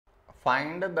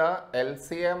Find the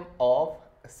LCM of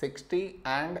 60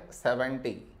 and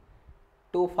 70.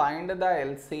 To find the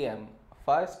LCM,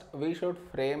 first we should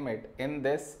frame it in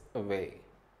this way.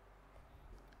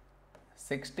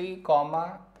 60,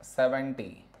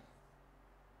 70.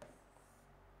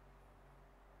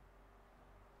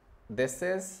 This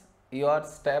is your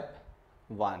step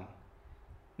 1.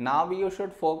 Now you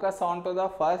should focus on to the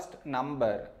first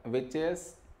number, which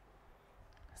is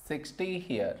 60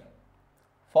 here.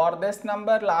 For this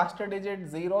number, last digit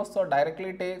 0, so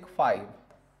directly take 5.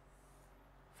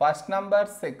 First number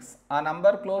 6. A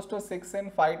number close to 6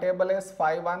 in 5 table is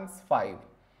 5 ones 5.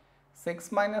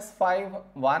 6 minus 5,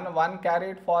 1, 1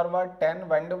 carried forward 10.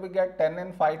 When do we get 10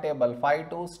 in 5 table? 5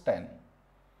 twos 10.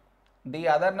 The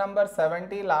other number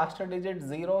 70, last digit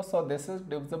 0, so this is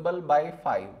divisible by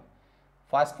 5.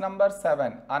 First number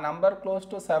 7. A number close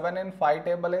to 7 in 5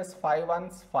 table is 5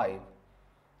 ones 5.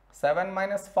 7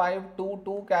 minus 5, 2,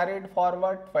 2 carried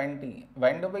forward 20.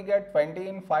 When do we get 20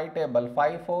 in 5 table?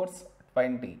 5 fours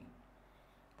 20.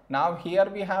 Now here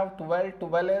we have 12,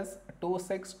 12 is 2,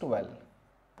 6, 12.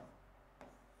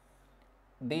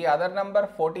 The other number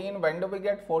 14, when do we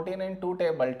get 14 in 2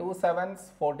 table? 2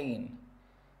 sevens 14.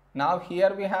 Now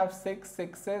here we have 6,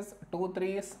 6 is 2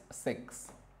 threes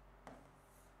 6.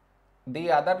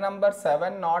 The other number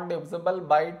 7 not divisible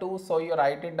by 2, so you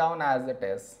write it down as it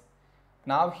is.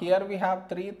 Now here we have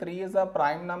 3, 3 is a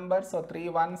prime number, so 3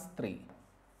 ones 3.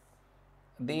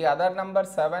 The other number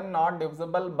 7 not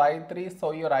divisible by 3,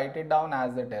 so you write it down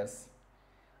as it is.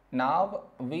 Now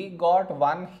we got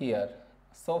 1 here,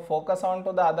 so focus on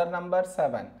to the other number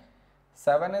 7.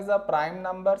 7 is a prime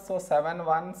number, so 7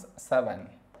 ones 7.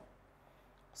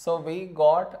 So we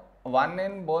got 1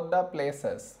 in both the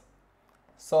places.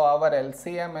 So our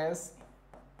LCM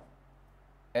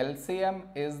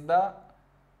is the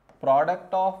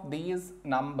product of these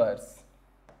numbers,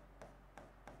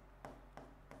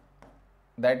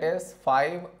 that is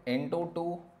 5 into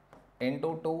 2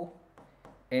 into 2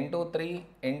 into 3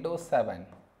 into 7.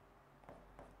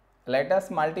 Let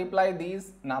us multiply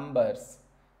these numbers.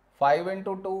 5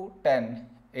 into 2 10,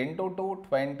 into 2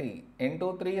 20,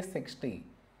 into 3 60,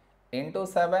 into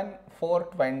 7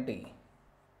 420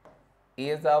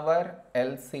 is our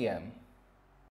LCM.